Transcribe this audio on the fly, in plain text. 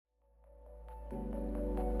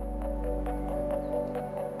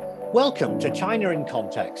Welcome to China in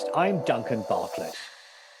Context. I'm Duncan Bartlett.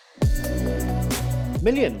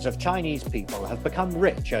 Millions of Chinese people have become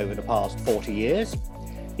rich over the past 40 years,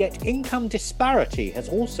 yet income disparity has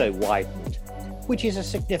also widened, which is a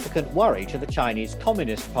significant worry to the Chinese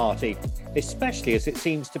Communist Party, especially as it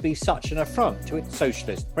seems to be such an affront to its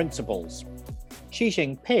socialist principles. Xi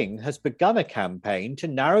Jinping has begun a campaign to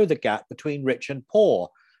narrow the gap between rich and poor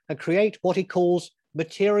and create what he calls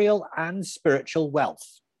material and spiritual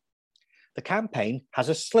wealth. The campaign has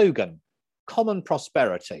a slogan, common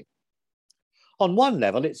prosperity. On one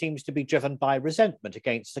level, it seems to be driven by resentment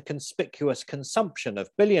against the conspicuous consumption of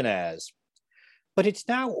billionaires. But it's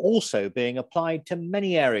now also being applied to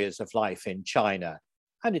many areas of life in China,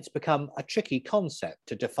 and it's become a tricky concept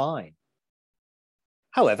to define.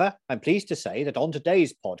 However, I'm pleased to say that on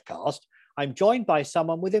today's podcast, I'm joined by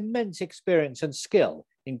someone with immense experience and skill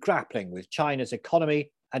in grappling with China's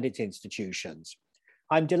economy and its institutions.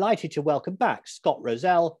 I'm delighted to welcome back Scott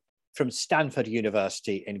Rozelle from Stanford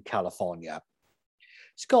University in California.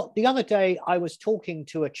 Scott, the other day I was talking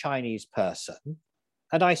to a Chinese person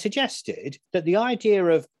and I suggested that the idea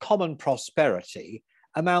of common prosperity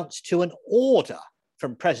amounts to an order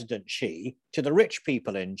from President Xi to the rich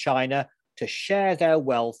people in China to share their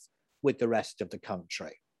wealth with the rest of the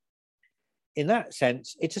country. In that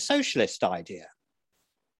sense, it's a socialist idea.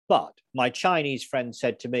 But my Chinese friend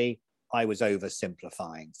said to me, I was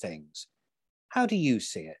oversimplifying things. How do you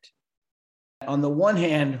see it? On the one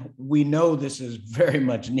hand, we know this is very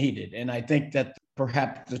much needed. And I think that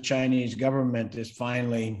perhaps the Chinese government is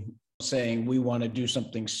finally saying we want to do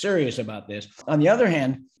something serious about this. On the other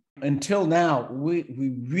hand, until now, we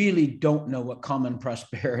really don't know what common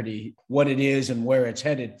prosperity, what it is and where it's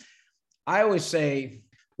headed. I always say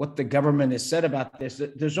what the government has said about this,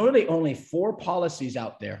 that there's really only 4 policies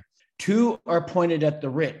out there. 2 are pointed at the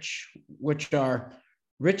rich, which are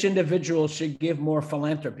rich individuals should give more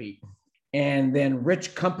philanthropy, and then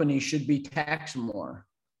rich companies should be taxed more.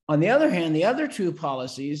 On the other hand, the other 2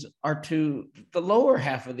 policies are to the lower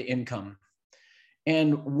half of the income.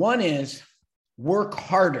 And one is work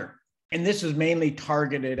harder. And this is mainly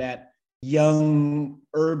targeted at young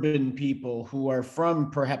urban people who are from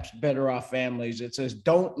perhaps better off families. It says,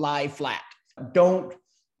 don't lie flat. Don't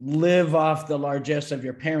live off the largesse of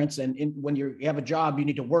your parents. And when you have a job, you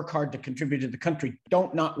need to work hard to contribute to the country.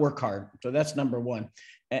 Don't not work hard. So that's number 1.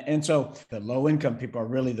 And so the low income people are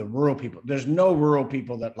really the rural people. There's no rural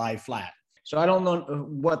people that lie flat. So I don't know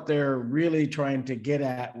what they're really trying to get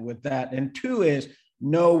at with that. And 2 is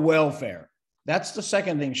no welfare. That's the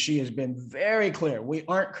second thing. She has been very clear. We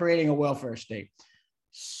aren't creating a welfare state.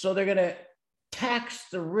 So they're going to tax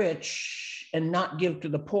the rich and not give to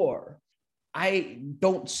the poor. I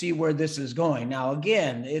don't see where this is going. Now,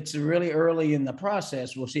 again, it's really early in the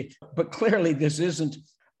process. We'll see. But clearly, this isn't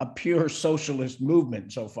a pure socialist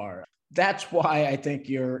movement so far. That's why I think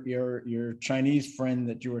your Chinese friend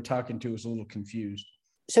that you were talking to is a little confused.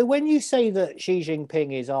 So when you say that Xi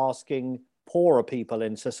Jinping is asking poorer people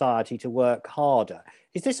in society to work harder,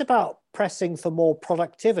 is this about pressing for more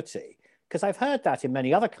productivity? Because I've heard that in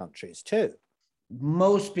many other countries too.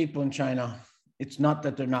 Most people in China, it's not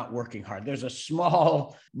that they're not working hard. There's a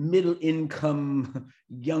small middle income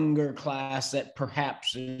younger class that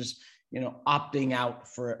perhaps is, opting out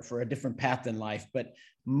for a different path in life. But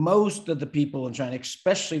most of the people in China,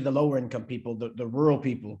 especially the lower income people, the rural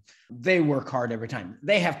people, they work hard every time.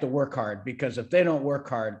 They have to work hard because if they don't work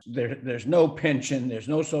hard, there's no pension, there's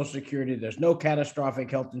no social security, there's no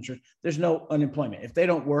catastrophic health insurance, there's no unemployment. If they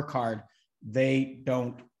don't work hard, they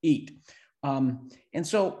don't eat. And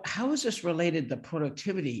so how is this related to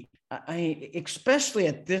productivity? Especially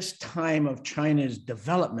at this time of China's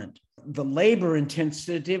development, the labor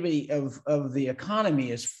intensity of the economy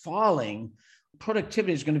is falling.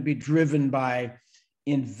 Productivity is going to be driven by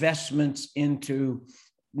investments into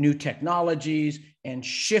new technologies and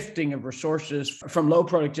shifting of resources from low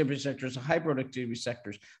productivity sectors to high productivity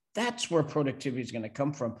sectors. That's where productivity is going to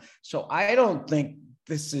come from. So I don't think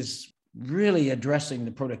this is really addressing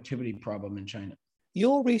the productivity problem in China.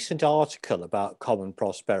 Your recent article about common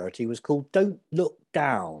prosperity was called Don't Look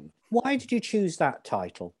Down. Why did you choose that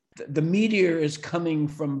title? The meteor is coming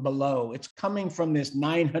from below. It's coming from this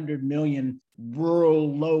 900 million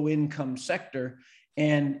rural low-income sector.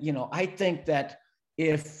 And, I think that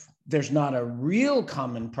if there's not a real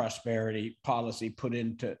common prosperity policy put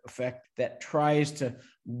into effect that tries to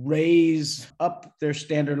raise up their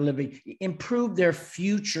standard of living, improve their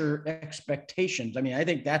future expectations. I mean, I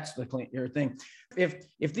think that's the clear thing.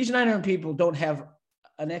 If these 900 people don't have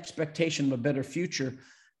an expectation of a better future,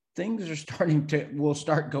 things will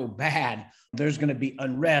start go bad. There's going to be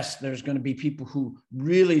unrest. There's going to be people who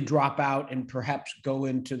really drop out and perhaps go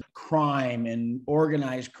into crime and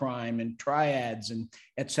organized crime and triads and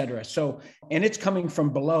et cetera. So, and it's coming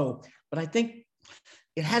from below. But I think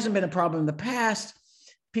it hasn't been a problem in the past.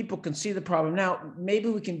 People can see the problem now. Maybe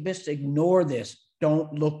we can just ignore this.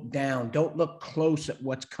 Don't look down. Don't look close at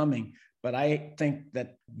what's coming. But I think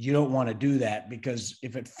that you don't want to do that, because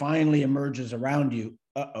if it finally emerges around you,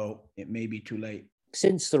 it may be too late.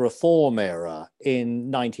 Since the reform era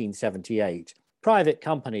in 1978, private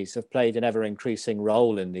companies have played an ever-increasing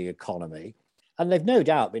role in the economy, and they've no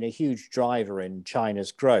doubt been a huge driver in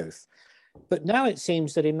China's growth. But now it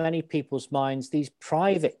seems that in many people's minds, these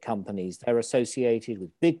private companies, they're associated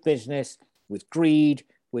with big business, with greed,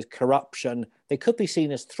 with corruption. They could be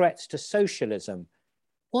seen as threats to socialism.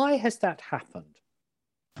 Why has that happened?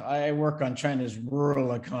 I work on China's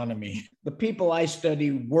rural economy. The people I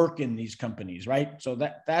study work in these companies, right? So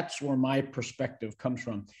that's where my perspective comes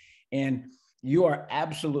from. And you are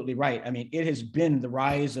absolutely right. I mean, it has been the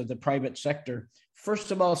rise of the private sector.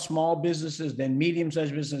 First of all, small businesses, then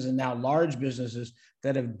medium-sized businesses, and now large businesses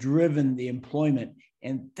that have driven the employment.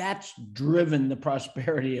 And that's driven the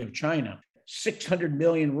prosperity of China. 600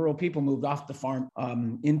 million rural people moved off the farm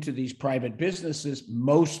into these private businesses,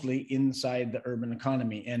 mostly inside the urban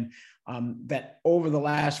economy. And that over the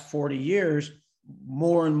last 40 years,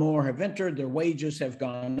 more and more have entered. Their wages have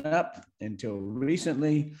gone up until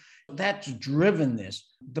recently. That's driven this.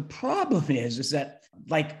 The problem is that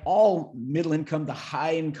like all middle income to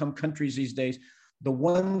high income countries these days, the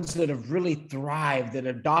ones that have really thrived, that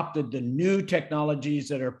adopted the new technologies,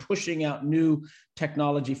 that are pushing out new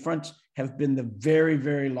technology fronts, have been the very,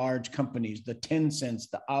 very large companies, the Tencents,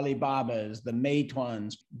 the Alibabas, the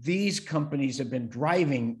Meituans. These companies have been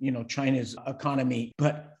driving, China's economy.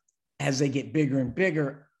 But as they get bigger and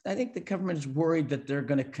bigger, I think the government is worried that they're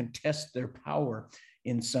going to contest their power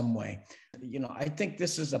in some way. I think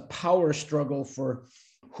this is a power struggle for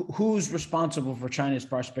who's responsible for China's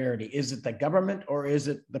prosperity. Is it the government or is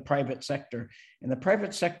it the private sector? And the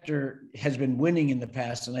private sector has been winning in the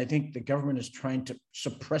past, and I think the government is trying to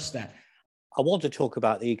suppress that. I want to talk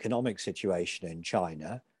about the economic situation in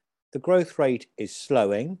China. The growth rate is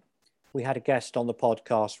slowing. We had a guest on the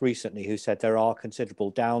podcast recently who said there are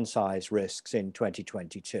considerable downside risks in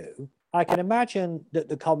 2022. I can imagine that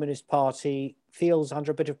the Communist Party feels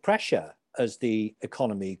under a bit of pressure as the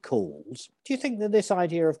economy cools. Do you think that this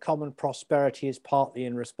idea of common prosperity is partly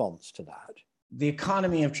in response to that? The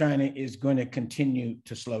economy of China is going to continue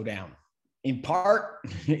to slow down. In part,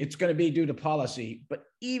 it's going to be due to policy, but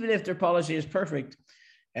even if their policy is perfect,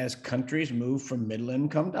 as countries move from middle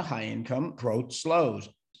income to high income, growth slows.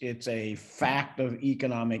 It's a fact of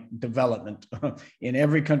economic development in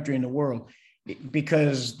every country in the world,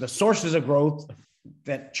 because the sources of growth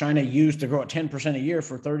that China used to grow at 10% a year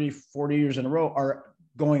for 30, 40 years in a row are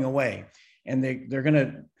going away. And they're going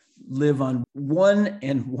to live on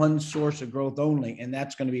one source of growth only, and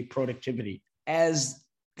that's going to be productivity. As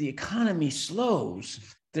the economy slows,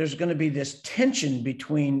 there's going to be this tension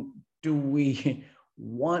between, do we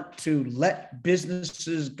want to let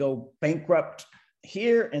businesses go bankrupt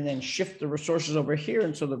here and then shift the resources over here,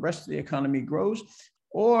 and so the rest of the economy grows?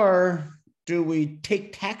 Or do we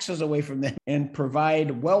take taxes away from them and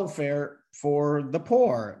provide welfare for the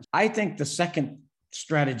poor? I think the second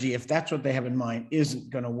strategy, if that's what they have in mind, isn't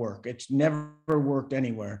going to work. It's never worked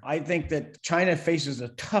anywhere. I think that China faces a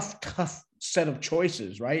tough set of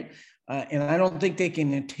choices, right? And I don't think they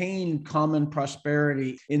can attain common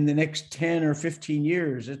prosperity in the next 10 or 15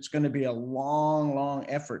 years. It's going to be a long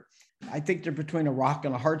effort. I think they're between a rock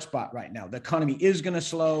and a hard spot right now. The economy is going to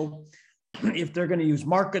slow. If they're going to use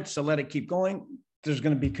markets to let it keep going, there's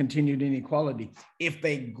going to be continued inequality. If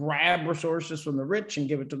they grab resources from the rich and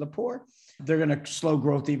give it to the poor, they're going to slow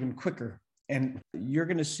growth even quicker. And you're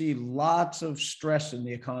going to see lots of stress in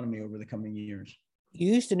the economy over the coming years.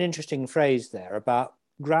 You used an interesting phrase there about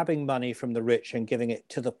grabbing money from the rich and giving it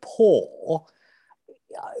to the poor.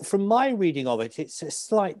 From my reading of it, it's a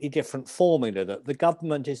slightly different formula, that the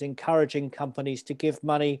government is encouraging companies to give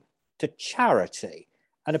money to charity.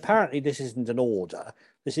 And apparently this isn't an order.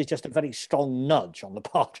 This is just a very strong nudge on the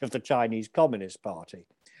part of the Chinese Communist Party.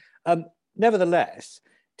 Nevertheless,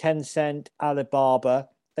 Tencent, Alibaba,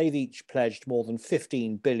 they've each pledged more than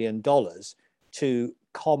 $15 billion to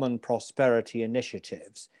common prosperity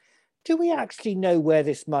initiatives. Do we actually know where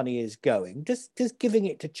this money is going? Does giving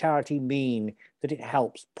it to charity mean that it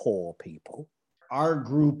helps poor people? Our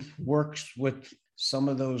group works with some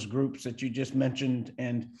of those groups that you just mentioned,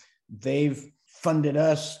 and they've funded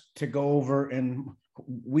us to go over and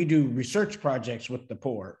we do research projects with the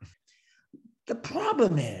poor. The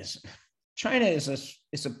problem is China is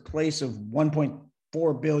a place of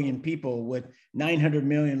 1.4 billion people with 900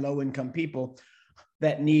 million low-income people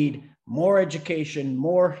that need more education,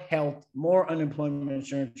 more health, more unemployment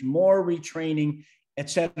insurance, more retraining, et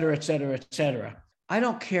cetera, et cetera, et cetera. I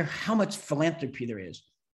don't care how much philanthropy there is.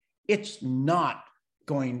 It's not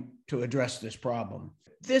going to address this problem.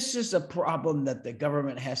 This is a problem that the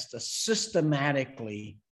government has to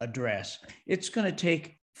systematically address. It's going to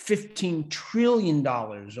take $15 trillion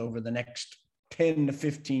over the next 10 to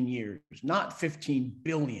 15 years, not 15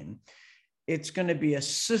 billion. It's going to be a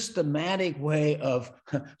systematic way of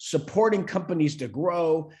supporting companies to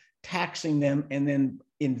grow, taxing them, and then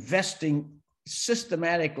investing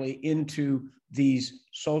systematically into these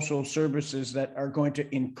social services that are going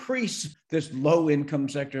to increase this low-income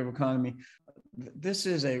sector of economy. This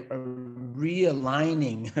is a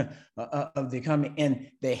realigning of the economy, and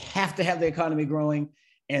they have to have the economy growing,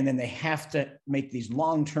 and then they have to make these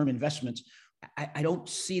long-term investments. I don't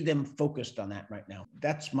see them focused on that right now.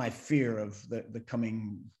 That's my fear of the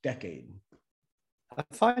coming decade. I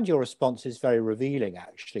find your response is very revealing,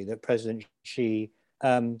 actually, that President Xi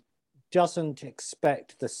doesn't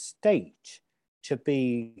expect the state to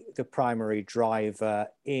be the primary driver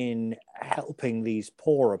in helping these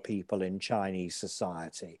poorer people in Chinese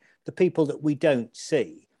society, the people that we don't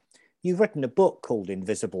see. You've written a book called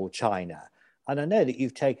Invisible China, and I know that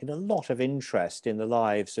you've taken a lot of interest in the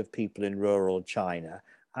lives of people in rural China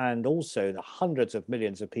and also the hundreds of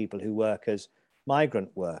millions of people who work as migrant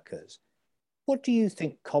workers. What do you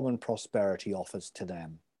think common prosperity offers to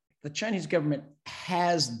them? The Chinese government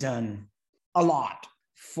has done a lot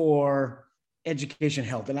for education,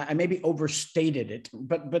 health, and I maybe overstated it,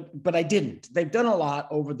 but I didn't. They've done a lot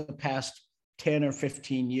over the past 10 or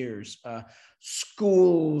 15 years.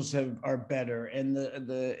 Schools are better, and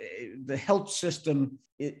the health system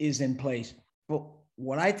is in place. But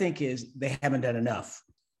what I think is they haven't done enough.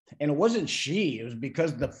 And it wasn't Xi, it was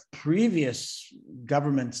because the previous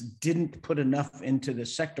governments didn't put enough into the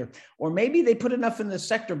sector. Or maybe they put enough in the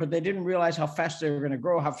sector, but they didn't realize how fast they were going to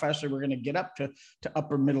grow, how fast they were going to get up to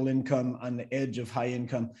upper middle income on the edge of high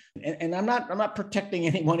income. And I'm not protecting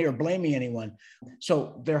anyone or blaming anyone.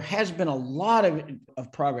 So there has been a lot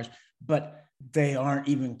of progress, but they aren't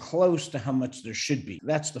even close to how much there should be.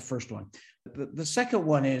 That's the first one. The second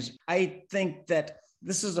one is, I think that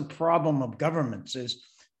this is a problem of governments, is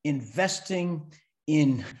investing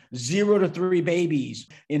in 0 to 3 babies,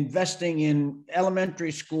 investing in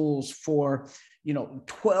elementary schools for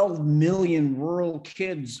 12 million rural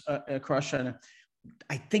kids across China.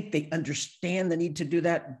 I think they understand the need to do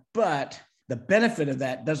that, but the benefit of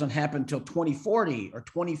that doesn't happen until 2040 or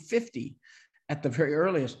 2050 at the very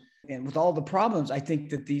earliest. And with all the problems, I think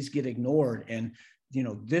that these get ignored. And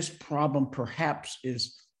this problem perhaps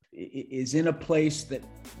is in a place that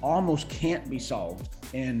almost can't be solved,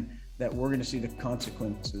 and that we're going to see the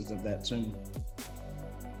consequences of that soon.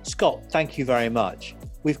 Scott, thank you very much.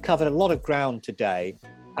 We've covered a lot of ground today,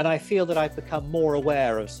 and I feel that I've become more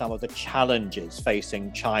aware of some of the challenges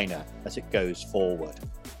facing China as it goes forward.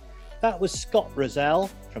 That was Scott Rozelle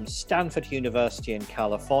from Stanford University in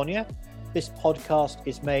California. This podcast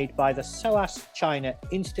is made by the SOAS China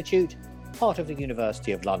Institute, part of the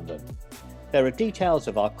University of London. There are details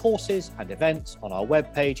of our courses and events on our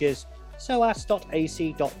web pages,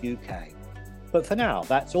 soas.ac.uk. But for now,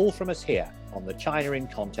 that's all from us here on the China in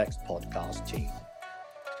Context podcast team.